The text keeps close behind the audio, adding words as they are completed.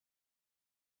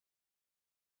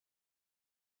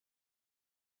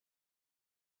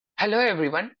Hello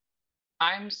everyone,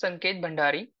 I'm Sanket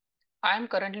Bhandari. I am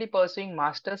currently pursuing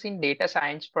Masters in Data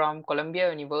Science from Columbia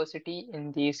University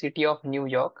in the city of New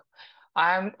York.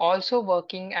 I am also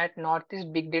working at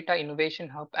Northeast Big Data Innovation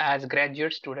Hub as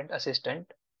graduate student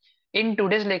assistant. In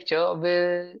today's lecture,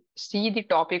 we'll see the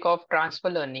topic of transfer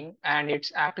learning and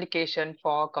its application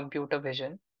for computer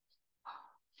vision.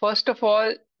 First of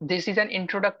all, this is an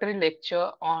introductory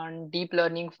lecture on deep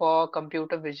learning for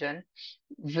computer vision,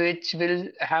 which will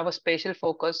have a special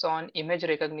focus on image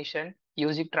recognition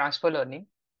using transfer learning.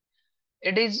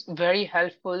 It is very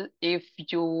helpful if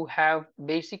you have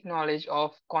basic knowledge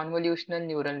of convolutional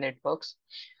neural networks.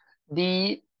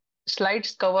 The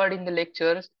slides covered in the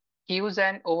lectures gives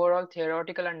an overall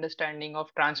theoretical understanding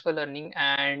of transfer learning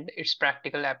and its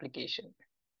practical application.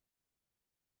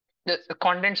 The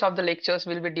contents of the lectures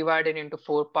will be divided into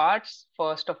four parts.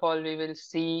 First of all, we will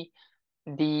see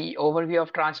the overview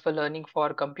of transfer learning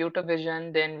for computer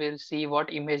vision. Then we'll see what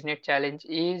ImageNet challenge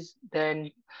is.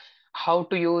 Then how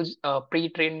to use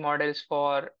pre-trained models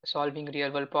for solving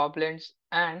real-world problems,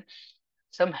 and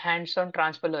some hands-on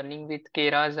transfer learning with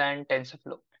Keras and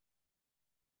TensorFlow.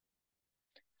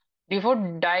 Before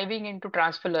diving into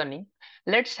transfer learning,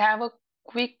 let's have a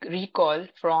quick recall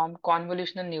from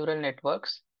convolutional neural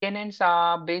networks. CNNs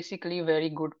are basically very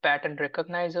good pattern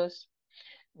recognizers.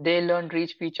 They learn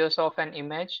rich features of an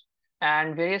image,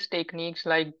 and various techniques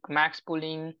like max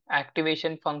pooling,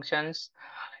 activation functions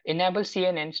enable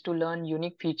CNNs to learn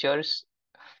unique features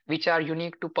which are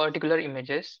unique to particular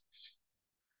images.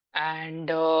 And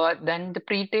then the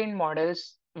pre-trained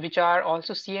models, which are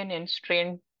also CNNs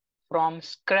trained from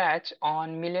scratch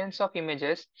on millions of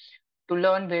images to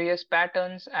learn various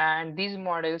patterns, and these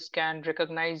models can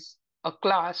recognize a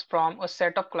class from a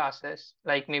set of classes,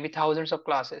 like maybe thousands of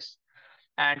classes.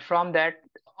 And from that,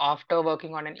 after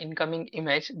working on an incoming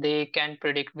image, they can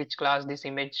predict which class this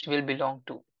image will belong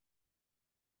to.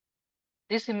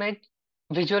 This image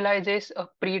visualizes a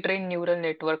pre-trained neural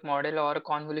network model or a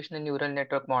convolutional neural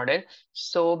network model.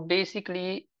 So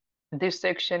basically, this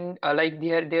section, like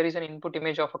there is an input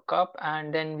image of a cup,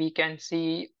 and then we can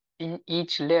see in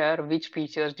each layer which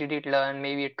features did it learn.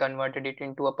 Maybe it converted it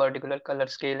into a particular color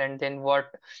scale, and then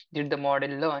what did the model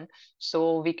learn.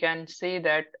 So we can say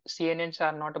that CNNs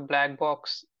are not a black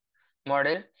box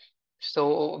model.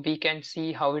 So we can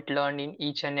see how it learned in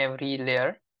each and every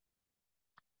layer.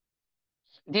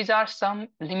 These are some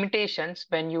limitations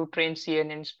when you train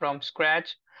CNNs from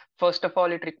scratch. First of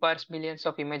all, it requires millions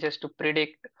of images to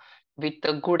predict with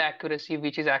a good accuracy,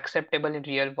 which is acceptable in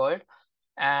real world.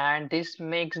 And this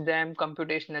makes them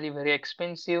computationally very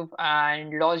expensive,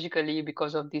 and logically,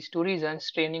 because of these two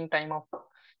reasons, training time of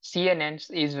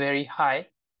CNNs is very high.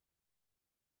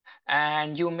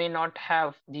 And you may not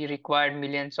have the required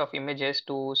millions of images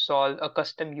to solve a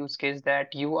custom use case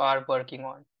that you are working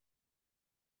on.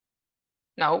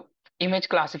 Now, image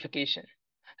classification.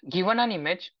 Given an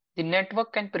image, the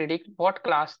network can predict what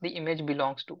class the image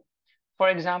belongs to. For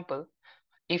example,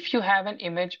 if you have an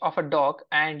image of a dog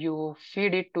and you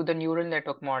feed it to the neural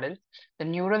network model, the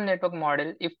neural network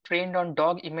model, if trained on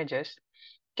dog images,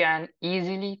 can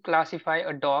easily classify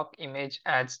a dog image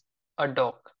as a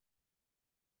dog.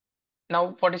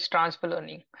 Now, what is transfer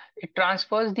learning? It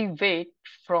transfers the weight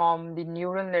from the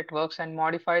neural networks and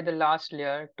modify the last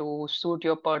layer to suit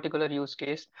your particular use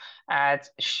case, as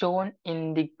shown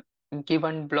in the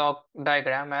given block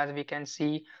diagram. As we can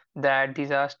see that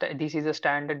this is a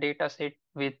standard data set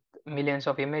with millions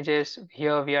of images.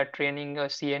 Here we are training a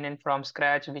CNN from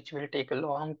scratch, which will take a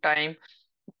long time,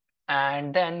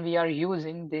 and then we are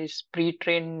using this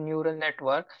pre-trained neural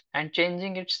network and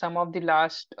changing it some of the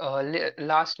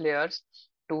last layers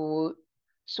to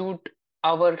suit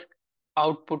our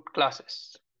output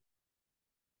classes.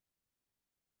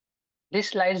 This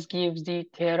slide gives the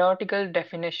theoretical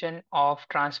definition of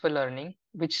transfer learning,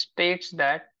 which states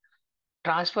that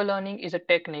transfer learning is a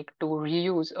technique to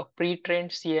reuse a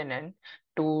pre-trained CNN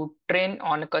to train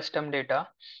on a custom data.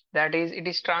 That is, it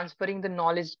is transferring the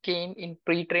knowledge gained in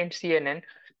pre-trained CNN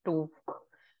to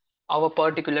our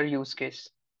particular use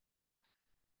case.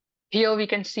 Here we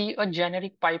can see a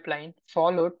generic pipeline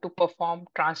followed to perform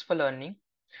transfer learning.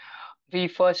 We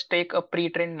first take a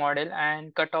pre-trained model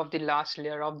and cut off the last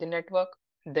layer of the network.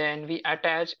 Then we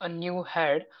attach a new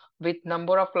head with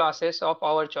number of classes of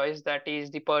our choice, that is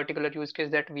the particular use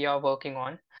case that we are working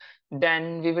on.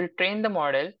 Then we will train the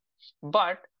model,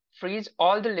 but freeze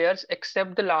all the layers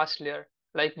except the last layer.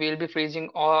 Like we'll be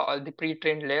freezing all the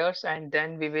pre-trained layers, and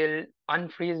then we will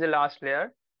unfreeze the last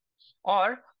layer.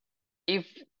 Or if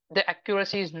the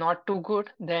accuracy is not too good,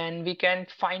 then we can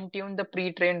fine tune the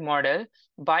pre-trained model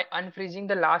by unfreezing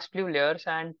the last few layers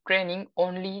and training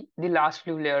only the last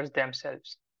few layers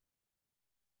themselves.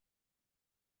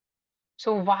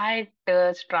 So why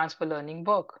does transfer learning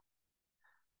work?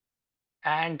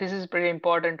 And this is pretty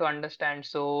important to understand.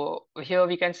 So here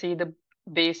we can see the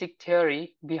basic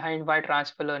theory behind why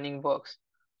transfer learning works.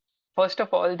 First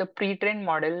of all, the pre-trained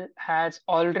model has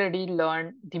already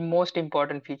learned the most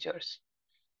important features.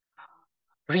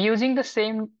 Reusing the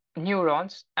same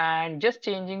neurons and just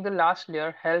changing the last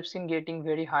layer helps in getting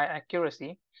very high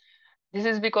accuracy. This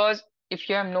is because if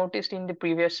you have noticed in the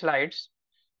previous slides,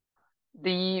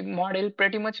 the model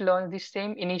pretty much learns the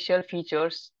same initial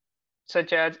features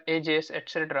such as edges,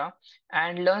 etc.,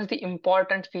 and learns the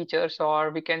important features, or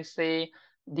we can say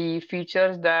the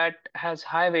features that has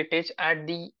high weightage at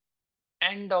the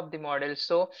end of the model.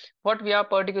 So what we are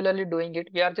particularly doing it,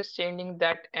 we are just changing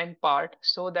that end part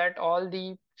so that all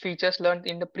the features learned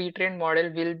in the pre-trained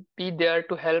model will be there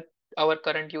to help our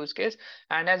current use case.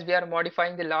 And as we are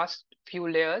modifying the last few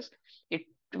layers, it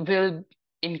will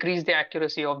increase the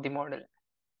accuracy of the model.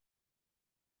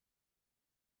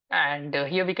 And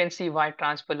here we can see why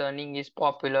transfer learning is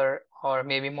popular or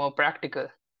maybe more practical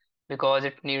because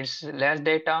it needs less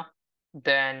data.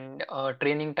 Then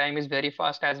training time is very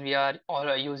fast as we are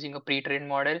all using a pre-trained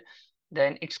model.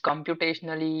 Then it's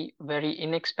computationally very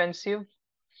inexpensive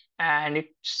and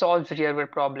it solves real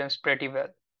world problems pretty well.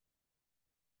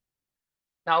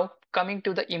 Now coming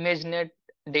to the ImageNet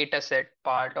dataset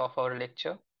part of our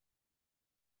lecture.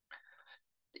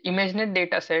 ImageNet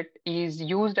dataset is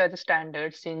used as a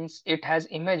standard since it has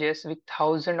images with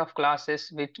thousands of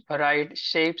classes with varied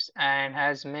shapes and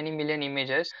has many million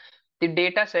images. The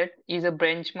dataset is a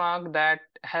benchmark that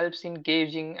helps in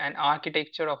gauging an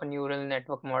architecture of a neural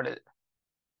network model.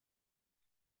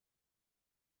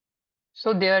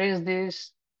 So there is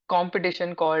this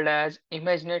competition called as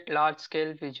ImageNet Large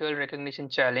Scale Visual Recognition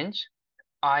Challenge,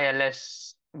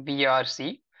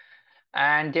 ILSVRC,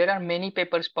 and there are many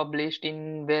papers published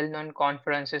in well-known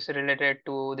conferences related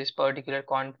to this particular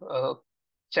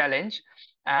challenge.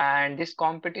 And this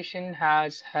competition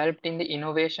has helped in the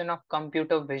innovation of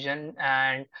computer vision,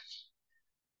 and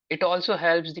it also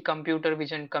helps the computer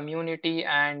vision community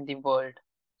and the world.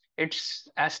 It's,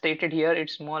 as stated here,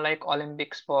 it's more like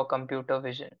Olympics for computer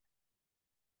vision.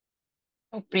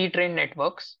 Pre-trained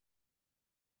networks.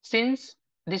 Since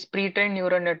these pre-trained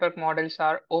neural network models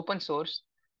are open source,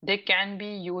 they can be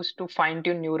used to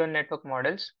fine-tune neural network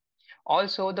models.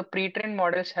 Also, the pre-trained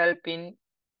models help in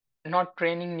not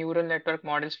training neural network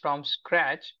models from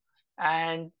scratch,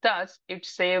 and thus it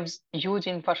saves huge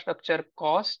infrastructure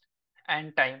cost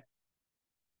and time.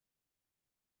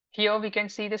 Here we can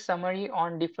see the summary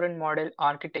on different model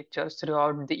architectures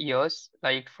throughout the years,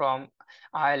 like from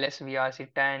ILS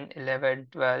VRC 10, 11,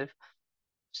 12.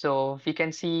 So we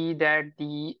can see that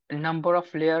the number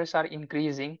of layers are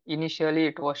increasing. Initially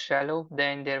it was shallow,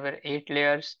 then there were 8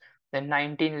 layers, then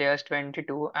 19 layers,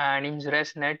 22, and in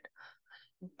ResNet,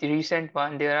 the recent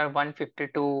one, there are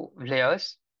 152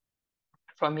 layers.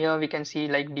 From here we can see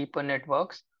like deeper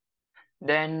networks.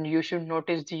 Then you should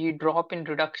notice the drop in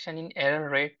reduction in error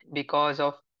rate because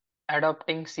of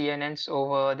adopting CNNs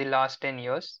over the last 10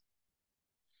 years.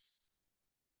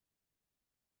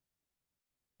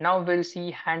 Now we'll see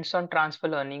hands-on transfer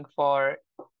learning for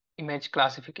image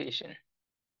classification.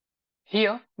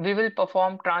 Here we will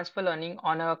perform transfer learning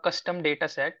on a custom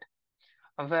dataset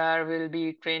where we'll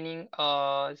be training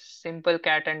a simple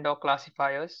cat and dog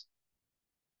classifiers.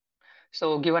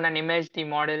 So given an image, the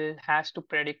model has to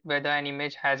predict whether an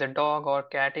image has a dog or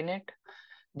cat in it.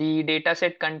 The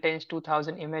dataset contains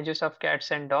 2000 images of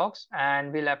cats and dogs,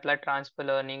 and we'll apply transfer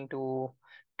learning to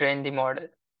train the model.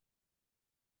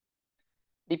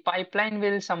 The pipeline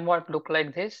will somewhat look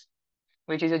like this,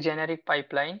 which is a generic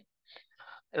pipeline.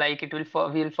 Like it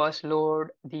will, we'll first load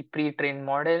the pre-trained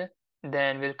model,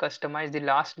 then we'll customize the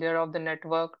last layer of the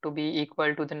network to be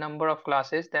equal to the number of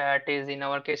classes, that is in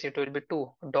our case it will be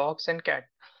 2, dogs and cat.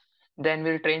 Then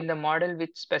we'll train the model with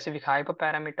specific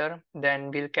hyperparameter. Then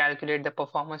we'll calculate the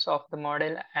performance of the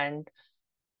model. And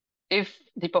if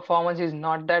the performance is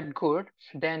not that good,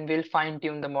 then we'll fine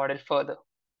tune the model further.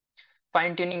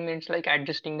 Fine tuning means like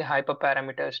adjusting the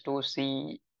hyperparameters to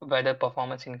see whether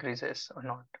performance increases or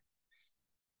not.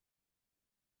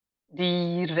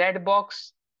 The red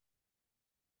box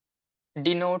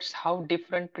denotes how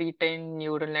different pre-trained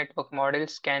neural network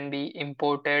models can be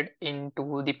imported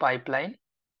into the pipeline.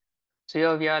 So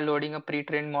here we are loading a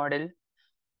pre-trained model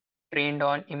trained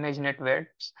on ImageNet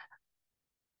weights.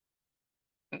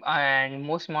 and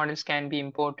most models can be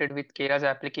imported with Keras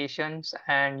applications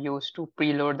and used to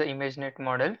preload the ImageNet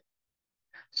model.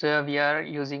 So here we are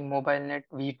using MobileNet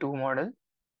V2 model,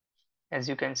 as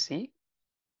you can see.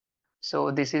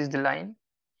 So this is the line,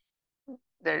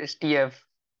 that is TF,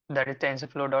 that is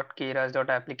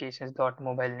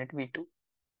tensorflow.keras.applications.mobilenet v2.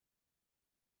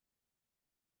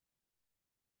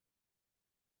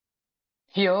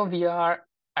 Here we are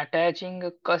attaching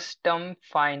a custom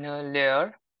final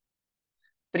layer.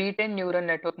 Pre-trained neural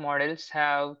network models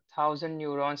have 1,000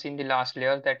 neurons in the last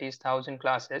layer, that is 1,000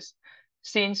 classes.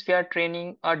 Since we are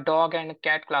training a dog and a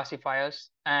cat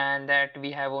classifiers and that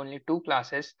we have only two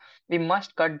classes, we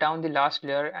must cut down the last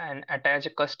layer and attach a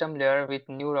custom layer with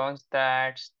neurons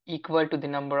that's equal to the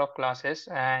number of classes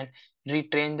and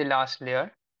retrain the last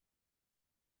layer.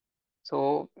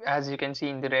 So as you can see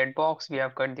in the red box, we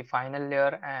have cut the final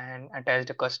layer and attached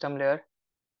a custom layer,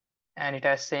 and it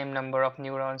has same number of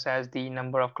neurons as the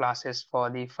number of classes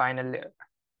for the final layer.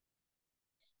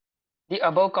 The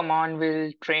above command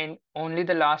will train only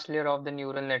the last layer of the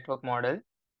neural network model.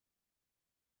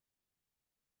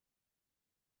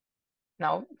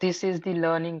 Now, this is the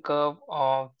learning curve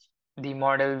of the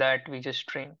model that we just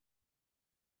trained.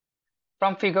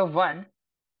 From figure 1,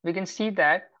 we can see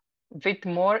that with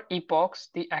more epochs,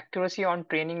 the accuracy on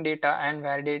training data and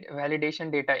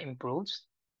validation data improves.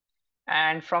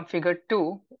 And from figure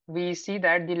 2, we see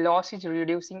that the loss is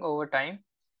reducing over time.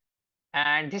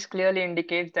 And this clearly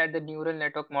indicates that the neural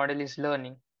network model is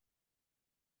learning.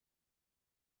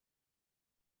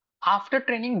 After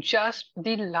training just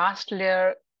the last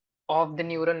layer of the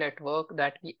neural network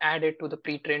that we added to the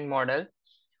pre-trained model,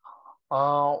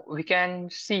 we can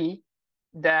see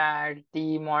that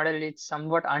the model is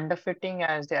somewhat underfitting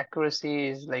as the accuracy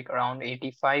is like around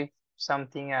 85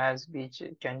 something, as we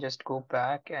can just go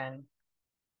back and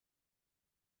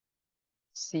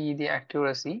see the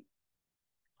accuracy.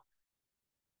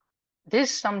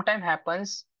 This sometimes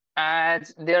happens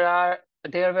as there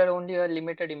were only a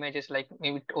limited images, like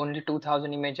maybe only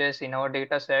 2000 images in our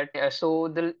data set. So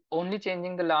the only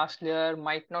changing the last layer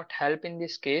might not help in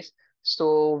this case.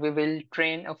 So we will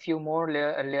train a few more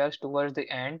layers towards the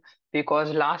end,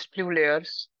 because last few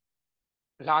layers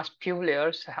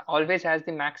always has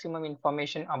the maximum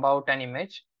information about an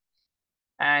image,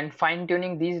 and fine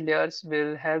tuning these layers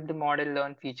will help the model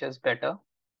learn features better.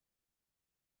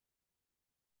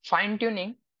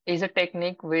 Fine-tuning is a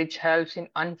technique which helps in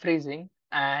unfreezing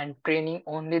and training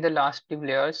only the last few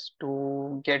layers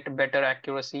to get better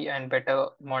accuracy and better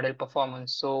model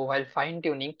performance. So while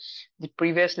fine-tuning, the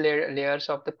previous layers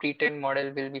of the pre-trained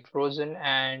model will be frozen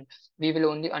and we will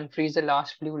only unfreeze the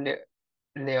last few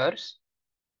layers.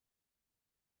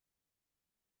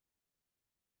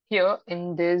 Here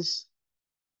in this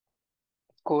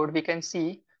code, we can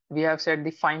see we have set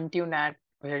the fine-tune at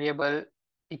variable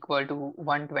equal to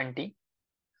 120.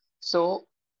 So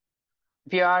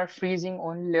we are freezing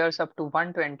only layers up to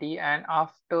 120, and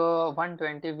after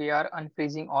 120 we are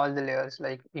unfreezing all the layers,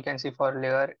 like we can see for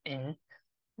layer in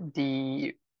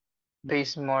the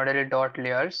base model dot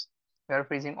layers. We are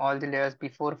freezing all the layers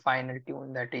before final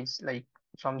tune, that is like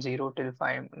from 0 till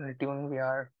final tune we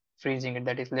are freezing it,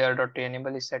 that is layer dot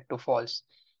trainable is set to false,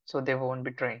 so they won't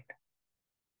be trained.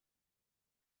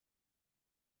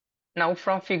 Now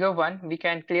from figure 1, we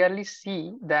can clearly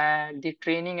see that the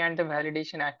training and the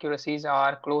validation accuracies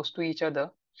are close to each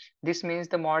other. This means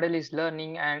the model is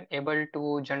learning and able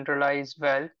to generalize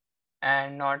well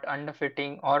and not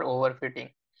underfitting or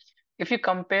overfitting. If you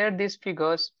compare these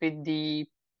figures with the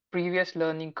previous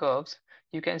learning curves,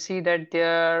 you can see that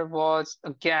there was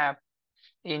a gap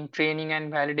in training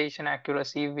and validation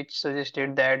accuracy, which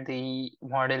suggested that the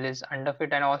model is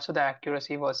underfit, and also the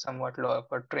accuracy was somewhat lower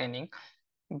for training.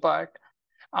 But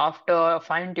after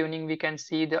fine tuning, we can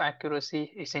see the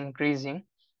accuracy is increasing,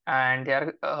 and they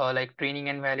are like training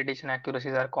and validation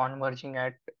accuracies are converging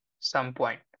at some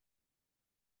point.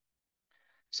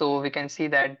 So we can see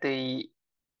that the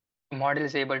model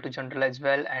is able to generalize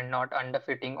well and not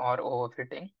underfitting or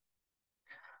overfitting.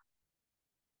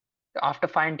 After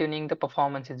fine tuning, the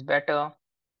performance is better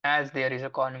as there is a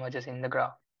convergence in the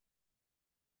graph.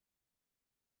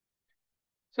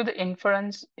 So the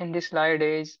inference in this slide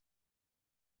is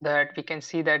that we can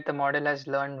see that the model has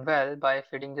learned well by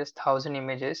feeding just 1,000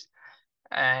 images,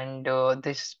 and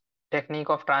this technique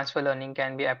of transfer learning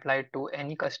can be applied to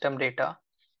any custom data,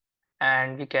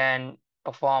 and we can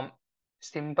perform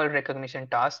simple recognition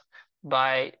tasks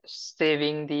by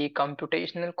saving the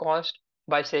computational cost,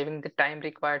 by saving the time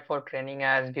required for training,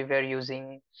 as we were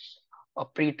using a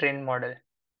pre-trained model.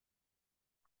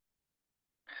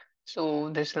 So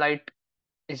this slide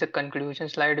is a conclusion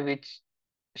slide which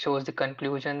shows the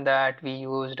conclusion that we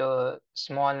used a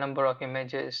small number of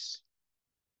images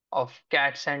of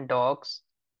cats and dogs,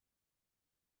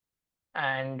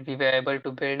 and we were able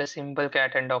to build a simple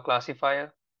cat and dog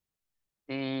classifier.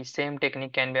 The same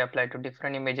technique can be applied to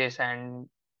different images, and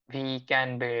we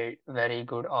can build very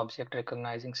good object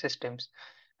recognizing systems.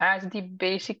 As the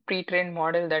basic pre-trained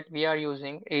model that we are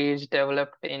using is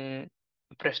developed in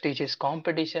prestigious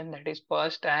competition, that is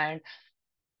first, and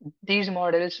these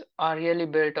models are really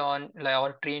built on like,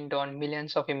 or trained on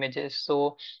millions of images,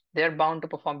 so they're bound to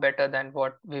perform better than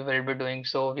what we will be doing.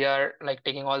 So we are like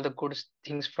taking all the good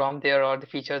things from there or the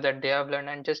features that they have learned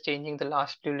and just changing the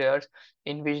last few layers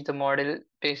in which the model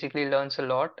basically learns a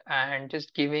lot, and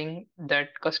just giving that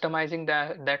customizing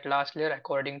that last layer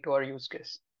according to our use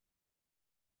case.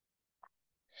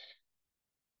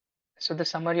 So the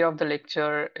summary of the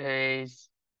lecture is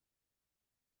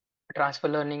transfer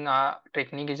learning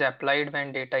technique is applied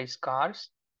when data is scarce.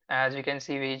 As we can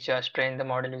see, we just trained the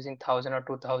model using 1000 or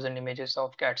 2000 images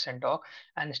of cats and dog,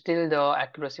 and still the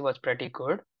accuracy was pretty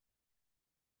good.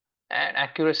 And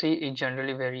accuracy is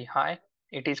generally very high.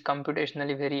 It is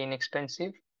computationally very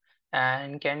inexpensive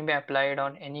and can be applied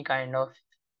on any kind of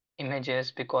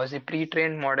images because the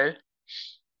pre-trained model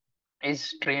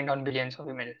is trained on billions of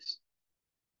images.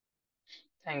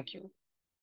 Thank you.